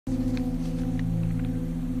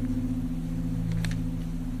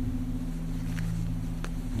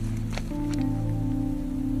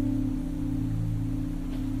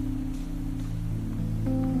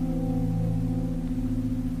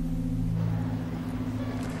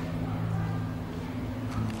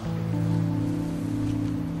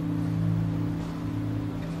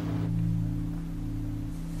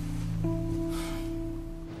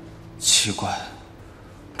奇怪，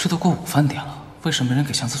这都过午饭点了，为什么没人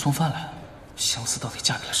给相思送饭来？相思到底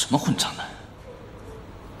嫁给了什么混账男人？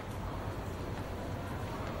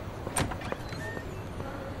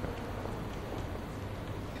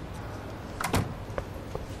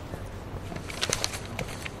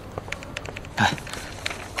哎，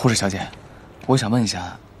护士小姐，我想问一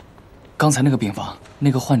下，刚才那个病房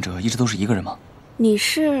那个患者一直都是一个人吗？你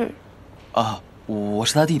是？啊，我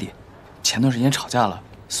是他弟弟，前段时间吵架了，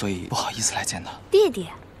所以不好意思来见他。弟弟，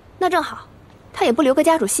那正好，他也不留个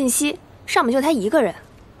家属信息，上面就他一个人，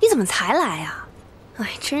你怎么才来呀？哎，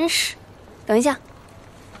真是。等一下，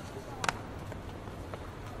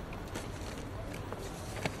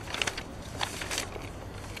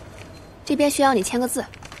这边需要你签个字。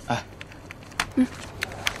哎，嗯。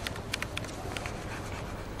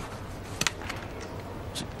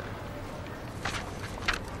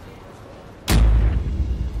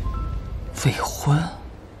未婚？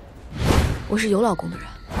我是有老公的人。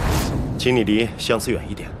请你离相思远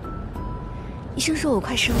一点。医生说我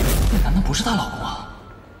快生了。那难道不是她老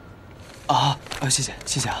公啊？谢谢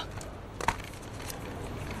谢谢啊。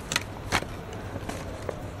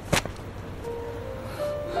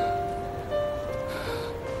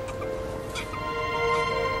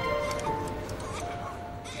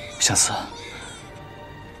相思，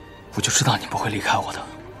我就知道你不会离开我的。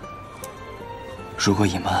如果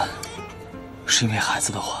隐瞒是因为孩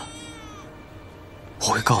子的话，我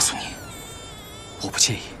会告诉你，我不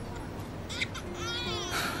介意。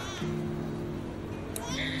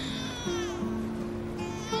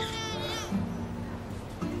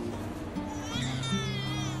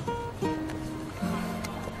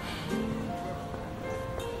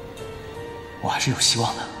我还是有希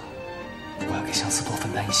望的，我要给相思多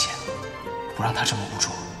分担一些，不让她这么无助。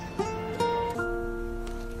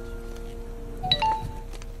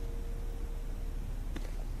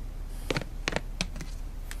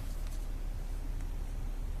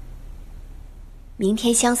明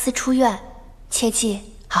天相思出院，切记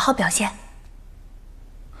好好表现。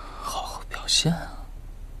好好表现啊！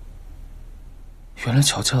原来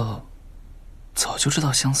乔乔早就知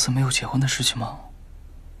道相思没有结婚的事情吗？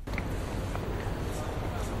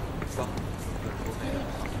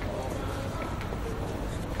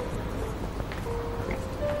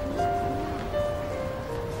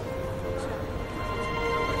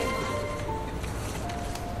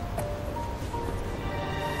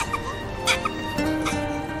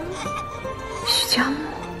佳木，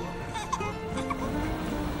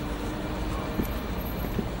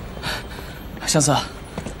相思，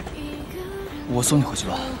我送你回去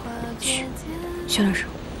吧。嘘，薛老师，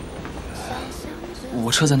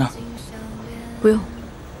我车在那儿。不用。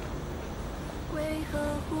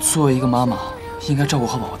作为一个妈妈，应该照顾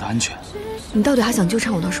好宝宝的安全。你到底还想纠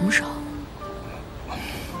缠我到什么时候？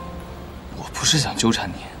我不是想纠缠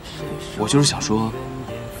你，我就是想说，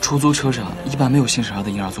出租车上一般没有新生儿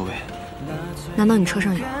的婴儿座位。难道你车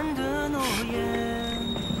上有？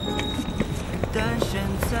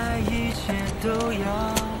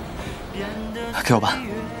给我吧。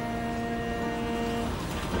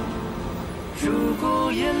如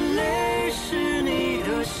果眼泪是你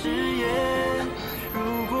的誓言，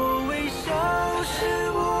如果微笑是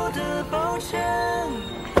我的抱歉，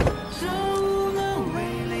这无能为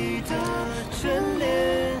力的眷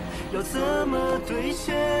恋要怎么兑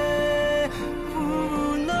现？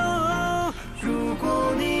如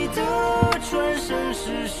果你的转身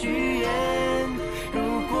是虚言，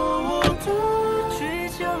如果我的倔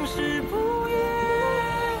强是不愿，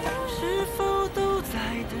是否都在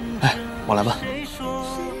等着？我来吧。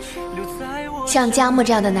像佳木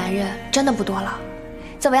这样的男人真的不多了。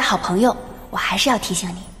作为好朋友，我还是要提醒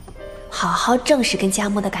你，好好正视跟佳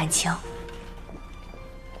木的感情。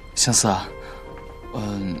相思啊，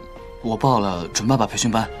我报了准爸爸培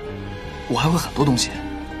训班，我还会很多东西。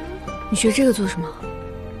你学这个做什么？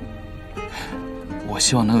我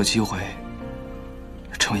希望能有机会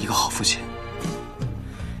成为一个好父亲。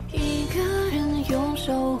一个人用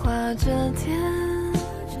手画着天，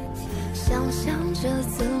想象着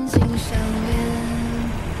曾经相恋，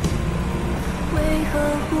为何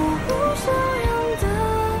互不相让的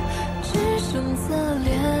只剩侧脸？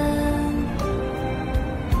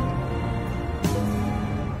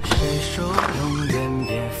谁说永远别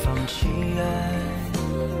放弃爱？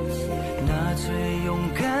那最勇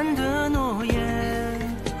敢的诺言，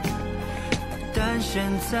但现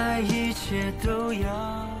在一切都要。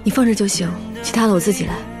你放这就行，其他的我自己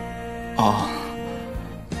来。哦，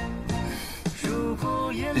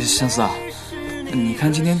相思啊，你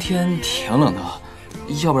看今天天挺冷的，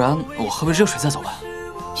要不然我喝杯热水再走吧。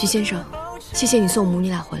徐先生，谢谢你送母女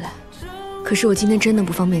俩回来，可可是我今天真的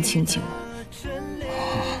不方便亲近。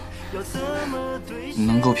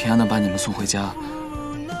能够平安的把你们送回家，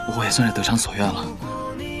我也算是得偿所愿了。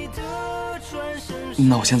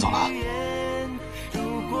那我先走了啊，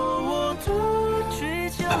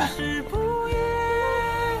拜拜。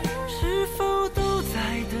是否都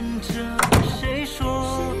在等着谁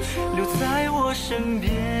说留在我身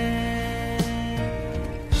边？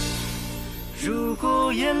如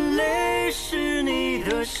果眼泪是你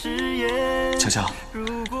的誓言，乔乔，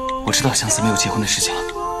我知道相思没有结婚的事情了，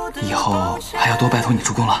以后还要多拜托你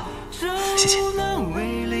助攻了，谢谢。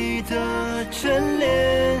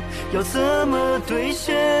要怎么兑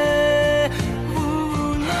现？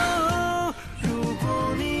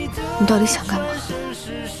你到底想干嘛？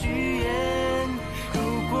如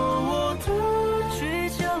果我的倔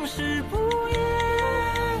强是不言，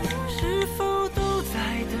是否都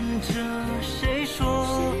在等着谁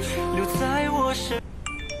说留在我身？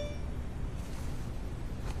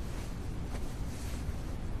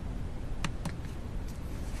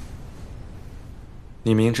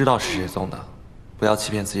你明知道是谁送的，不要欺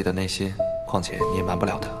骗自己的内心，况且你也瞒不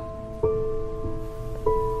了他。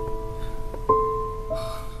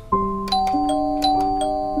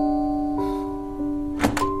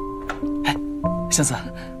哎，相思，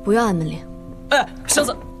不要按门铃。哎，相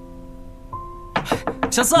思，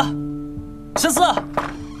相思，相思，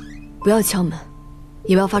不要敲门，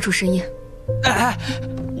也不要发出声音。哎哎，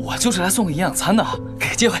我就是来送个营养餐的，给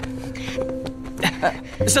个机会。哎，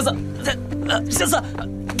相思，相思，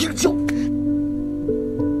就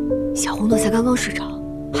小红豆才刚刚睡着，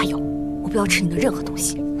还有，我不要吃你的任何东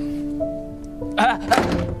西。哎哎，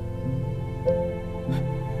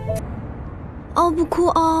哦，不哭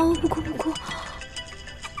哦，不哭不哭。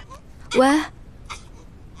喂，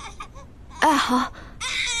哎好，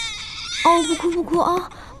哦不哭不哭啊，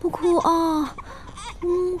不哭啊，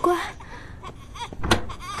乖。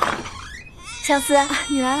相思，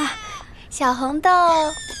你来了。小红豆。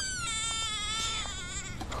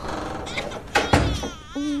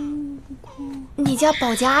你家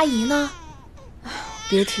保洁阿姨呢？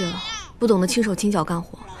别提了，不懂得轻手轻脚干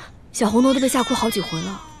活，小红豆都被吓哭好几回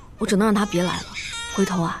了，我只能让她别来了。回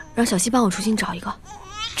头啊，让小西帮我重新找一个。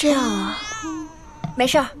这样啊，没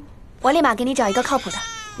事儿，我立马给你找一个靠谱的。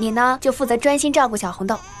你呢，就负责专心照顾小红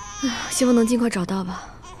豆。希望能尽快找到吧。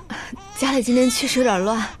家里今天确实有点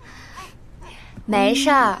乱。没事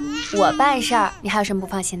儿，我办事儿，你还有什么不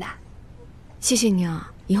放心的？谢谢你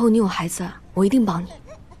啊，以后你有孩子，我一定帮你。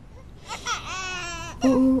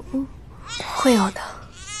会有的。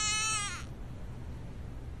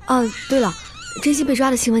啊，对了，珍惜被抓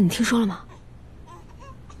的新闻你听说了吗？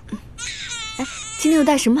哎，今天又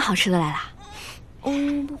带什么好吃的来啦？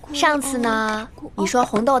上次呢，你说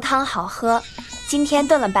红豆汤好喝，今天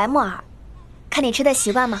炖了白木耳，看你吃的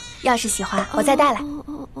习惯吗？要是喜欢，我再带来。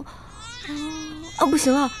不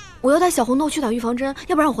行了，我要带小红豆去打预防针，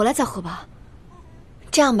要不然我回来再喝吧。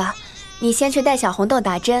这样吧，你先去带小红豆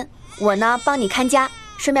打针，我呢帮你看家，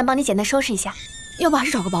顺便帮你简单收拾一下。要不还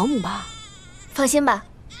是找个保姆吧。放心吧，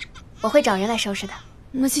我会找人来收拾的。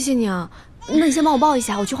那谢谢你啊，那你先帮我抱一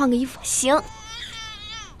下，我去换个衣服。行。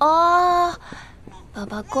哦，宝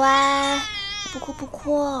宝乖，不哭不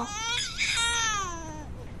哭。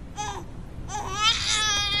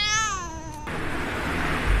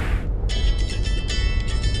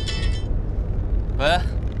喂，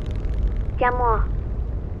佳木，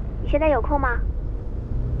你现在有空吗？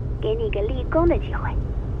给你个立功的机会。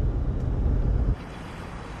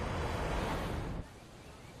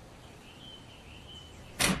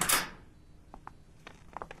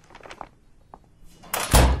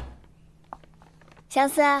相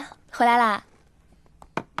思，回来啦。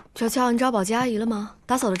乔乔，你找保洁阿姨了吗？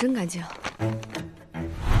打扫的真干净。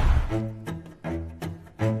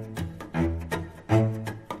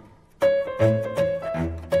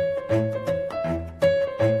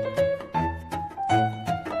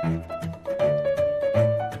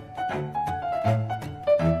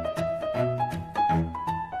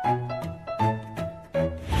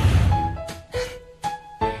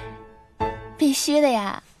必须的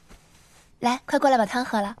呀！来，快过来把汤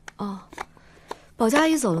喝了。哦，保洁阿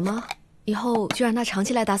姨走了吗？以后就让她长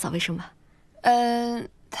期来打扫卫生吧。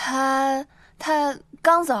她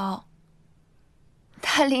刚走，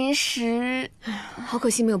她临时……好可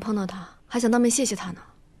惜没有碰到她，还想当面谢谢她呢。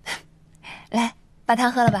来，把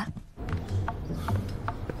汤喝了吧。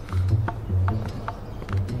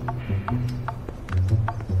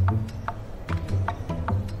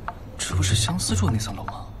这不是相思住的那层楼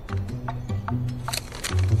吗？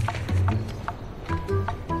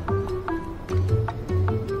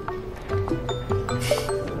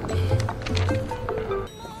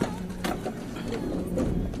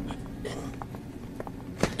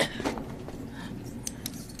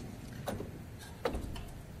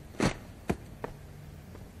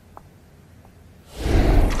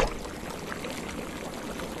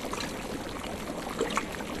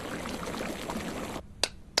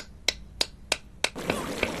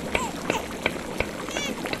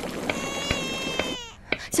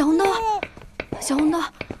小红豆，小红豆，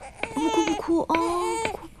不哭不哭啊，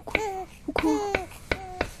不哭不哭不哭。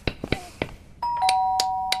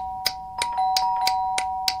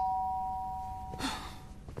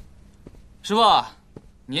师傅，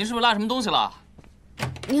您是不是落什么东西了？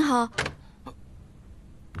您好，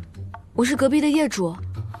我是隔壁的业主。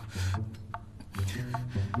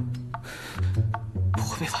不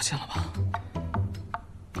会被发现了吧？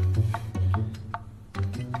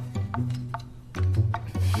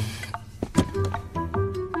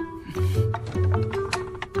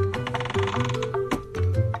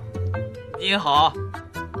你好。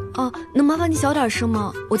哦，能麻烦你小点声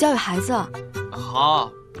吗？我家有孩子。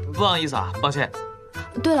好，不好意思啊，抱歉。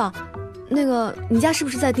对了，那个你家是不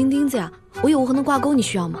是在钉钉子呀？我有无痕的挂钩，你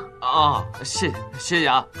需要吗？啊，谢谢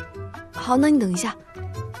啊。好，那你等一下。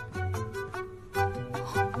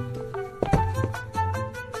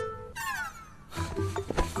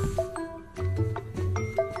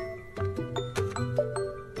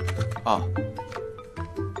哦，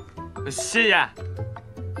谢谢。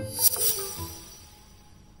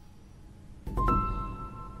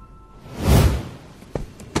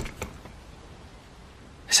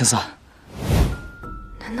相思，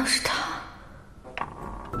难道是他？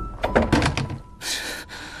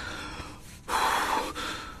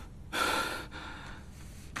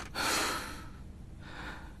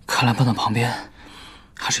看来搬到旁边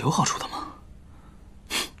还是有好处的嘛。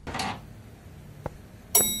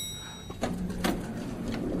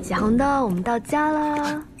小红豆，我们到家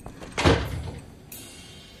了。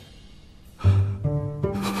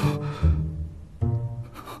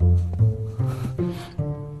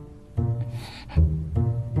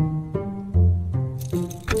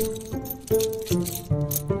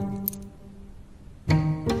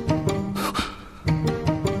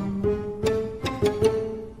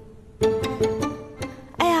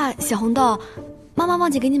小红豆，妈妈忘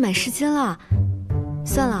记给你买湿巾了。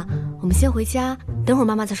算了，我们先回家，等会儿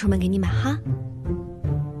妈妈再出门给你买哈。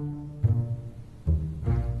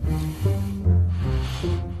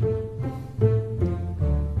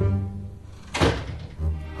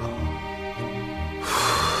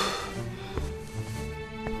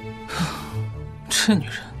这女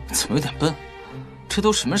人怎么有点笨？这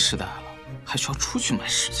都什么时代了，还需要出去买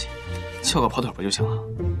湿巾？叫个跑腿不就行了？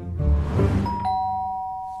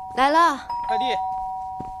来了，快递。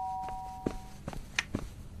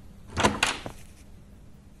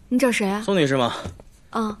你找谁啊？宋女士吗？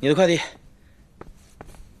啊，你的快递。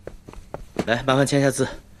来，麻烦签一下字。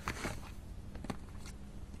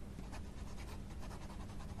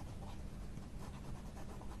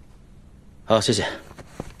好，谢谢。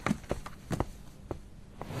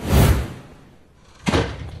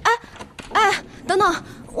哎，等等，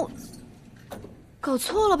我搞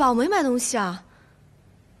错了吧？我没买东西啊。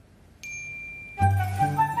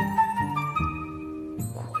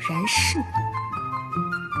果然是你。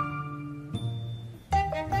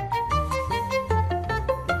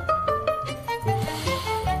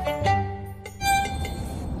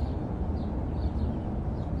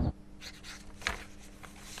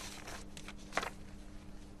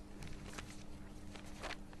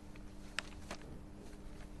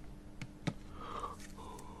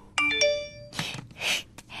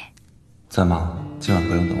在忙，今晚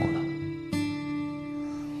不用等我了。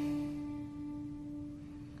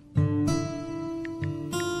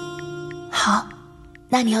好，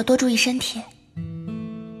那你要多注意身体。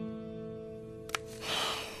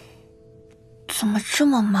怎么这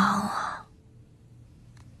么忙啊？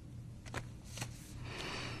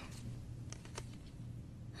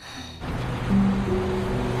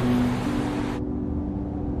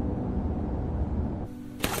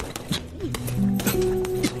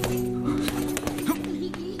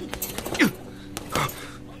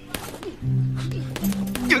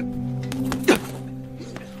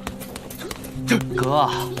哥，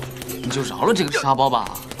你就饶了这个沙包吧，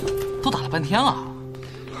都打了半天了。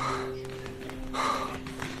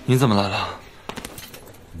你怎么来了？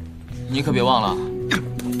你可别忘了，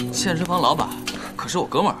健身房老板可是我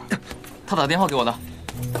哥们儿，他打电话给我的。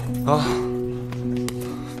啊，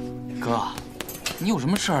哥，你有什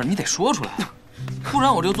么事儿你得说出来，不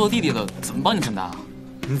然我这个做弟弟的怎么帮你分担啊？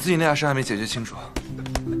你自己那点事还没解决清楚，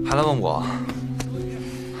还来问我？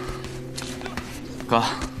哥，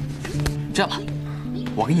这样吧，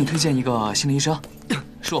我给你推荐一个心理医生，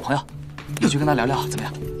是我朋友，你去跟他聊聊怎么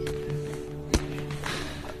样？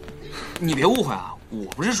你别误会啊，我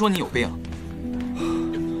不是说你有病。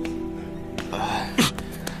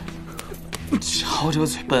瞧这个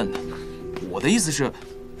嘴笨的，我的意思是，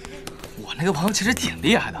我那个朋友其实挺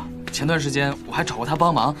厉害的。前段时间我还找过他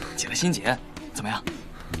帮忙解了心结，怎么样？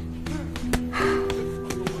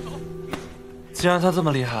既然他这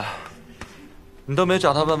么厉害，你都没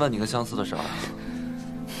找他问问你跟相思的事儿？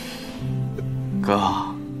哥，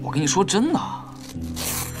我跟你说真的。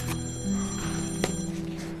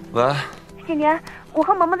喂，今年我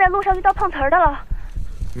和萌萌在路上遇到碰瓷儿的了。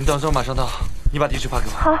你等着，我马上到。你把地址发给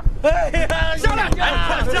我。好。哎呀，下来！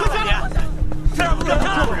哎，下来！这样不能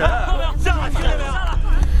救人！下来，听见没有？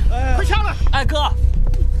快下来！哎，哥，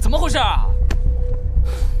怎么回事啊？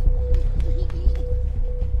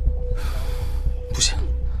不行，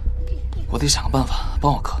我得想个办法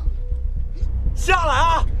帮我哥。下来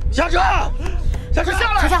啊！下车！下车！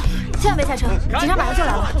下来！乔乔，千万别下车，警察马上就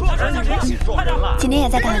来了。今天也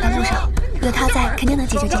在赶来的路上，有他在，肯定能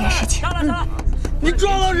解决这件事情。你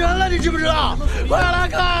撞到人了，你知不知道？快来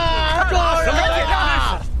看，撞人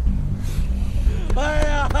了！哎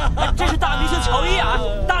呀，这是大明星乔伊啊！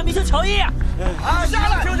大明星乔伊！啊，下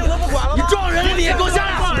来！舅舅都不管了，你撞人了，你也给我下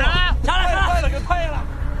来！撞人！下来！快了，给快了！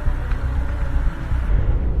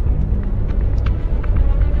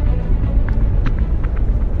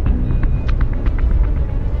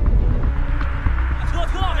车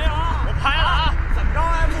听到没有？我拍了啊！怎么着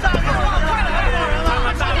啊？大明星快来撞人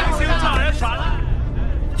了！大明星撞人耍赖！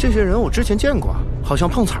这些人我之前见过，好像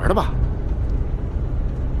碰瓷儿的吧？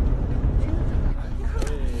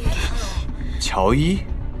乔伊，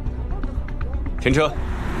停车！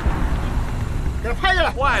给他拍下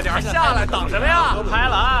来！快点下来，等什么呀？都拍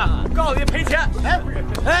了啊！告诉你赔钱！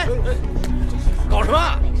哎，搞什么？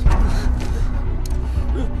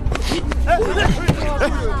哎，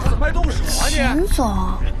自拍动手啊你！秦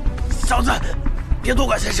总，小子，别多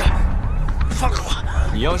管闲事，放开我！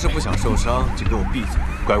你要是不想受伤，就给我闭嘴，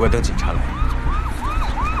乖乖等警察来。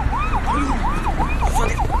兄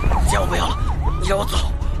弟，钱我不要了，你让我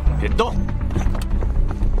走。别动！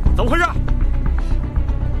怎么回事？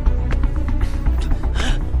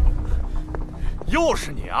又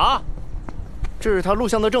是你啊！这是他录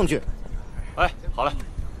像的证据。哎，好嘞。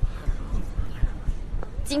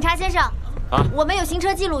警察先生，我们有行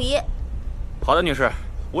车记录仪。好的，女士，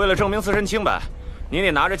为了证明自身清白，您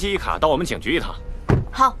得拿着记忆卡到我们警局一趟。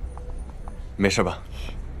好。没事吧？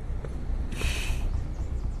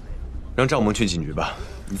让赵萌去警局吧，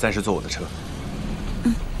你暂时坐我的车。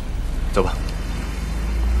走吧。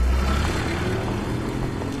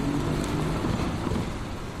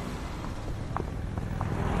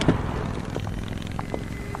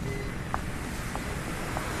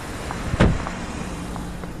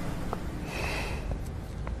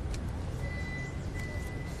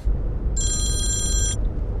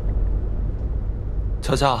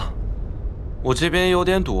乔乔，我这边有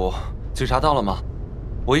点堵，警察到了吗？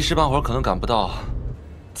我一时半会儿可能赶不到。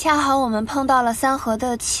恰好我们碰到了三河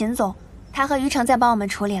的秦总，他和于成在帮我们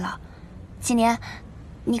处理了。几年，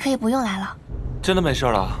你可以不用来了。真的没事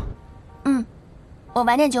了？嗯，我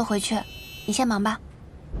晚点就回去，你先忙吧。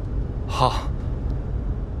好，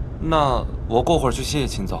那我过会儿去谢谢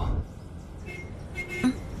秦总。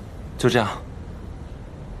就这样。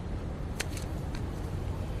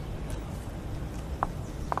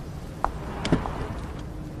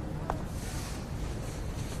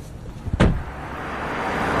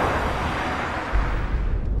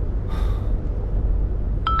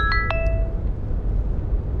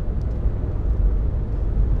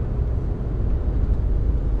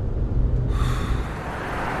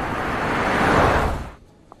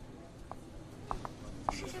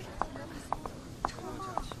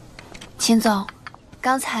秦总，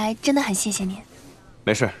刚才真的很谢谢您。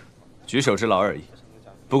没事，举手之劳而已。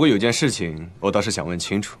不过有件事情我倒是想问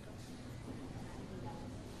清楚，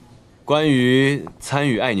关于参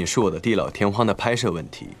与《爱你是我的地老天荒》的拍摄问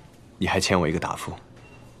题，你还欠我一个答复。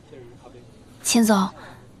秦总，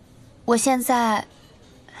我现在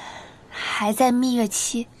还在蜜月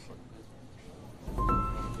期。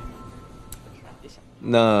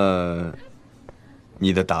那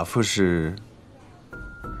你的答复是？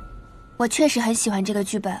我确实很喜欢这个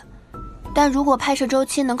剧本，但如果拍摄周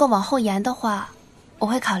期能够往后延的话，我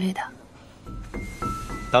会考虑的。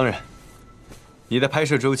当然，你的拍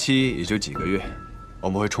摄周期也就几个月，我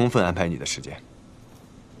们会充分安排你的时间。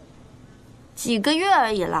几个月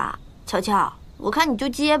而已啦，乔乔，我看你就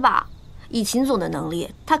接吧。以秦总的能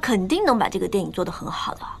力，他肯定能把这个电影做得很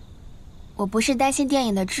好的。我不是担心电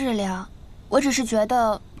影的质量，我只是觉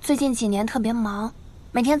得最近几年特别忙，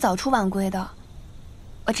每天早出晚归的。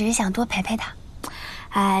我只是想多陪陪他。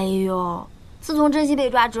哎呦，自从珍惜被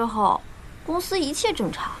抓之后，公司一切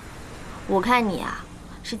正常。我看你啊，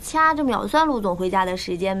是掐着秒算陆总回家的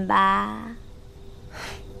时间吧？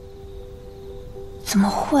怎么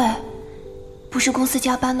会？不是公司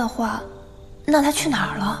加班的话，那他去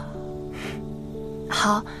哪儿了？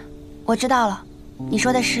好，我知道了，你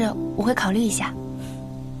说的是，我会考虑一下。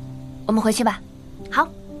我们回去吧。好。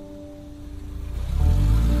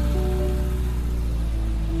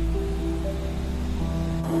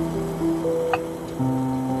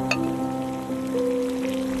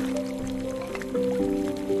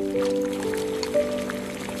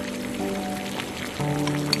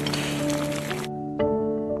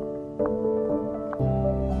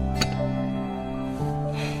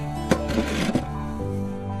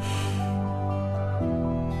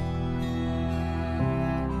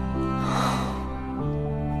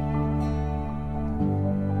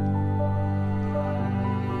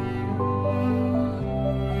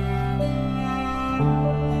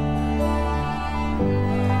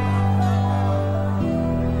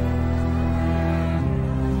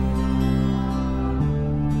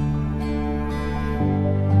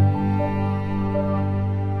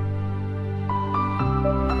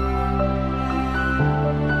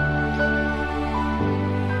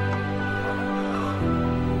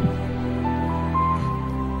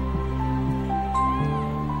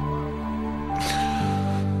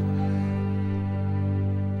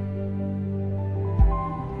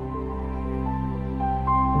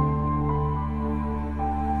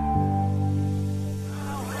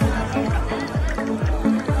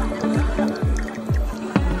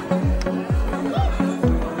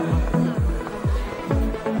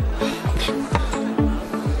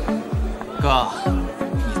哥，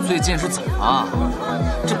你最近是怎么了？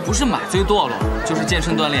这不是买醉堕落，就是健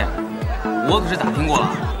身锻炼。我可是打听过了，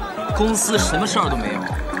公司什么事儿都没有。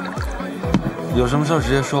有什么事儿直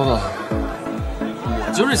接说吧。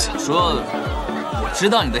我就是想说，我知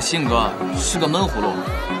道你的性格是个闷葫芦，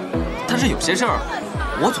但是有些事儿，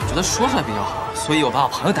我总觉得说出来比较好，所以我把我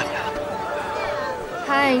朋友带过来了。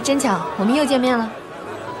嗨，真巧，我们又见面了。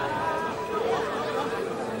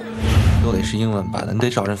都得是英文版的，你得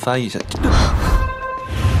找人翻译一下。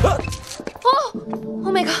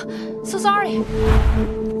Oh my god, so sorry.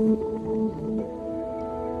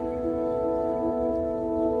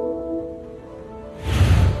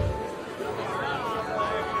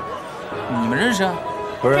 你们认识？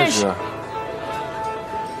不认识。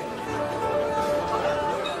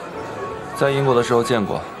在英国的时候见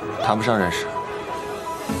过，谈不上认识。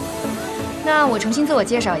那我重新自我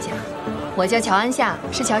介绍一下，我叫乔安夏，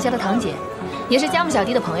是乔乔的堂姐，也是佳木小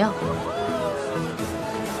弟的朋友。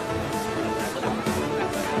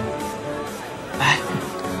哎，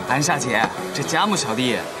安夏姐，这佳木小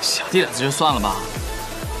弟，小弟俩字就算了吧。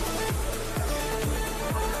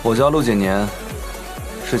我叫陆景年，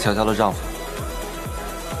是乔乔的丈夫。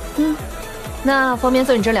那方便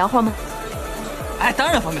坐你这聊会儿吗？哎，当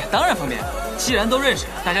然方便，当然方便。既然都认识，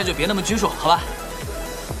大家就别那么拘束，好吧？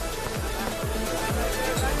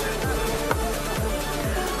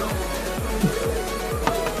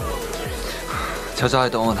乔乔还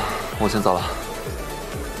等我呢，我先走了。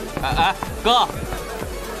哎，哥。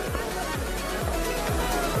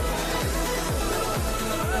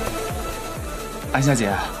安夏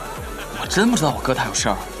姐，我真不知道我哥他有事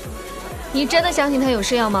儿。你真的相信他有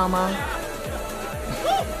事要忙吗？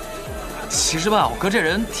其实吧，我哥这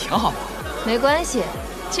人挺好的。没关系，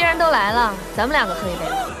既然都来了，咱们两个喝一杯。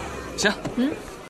行。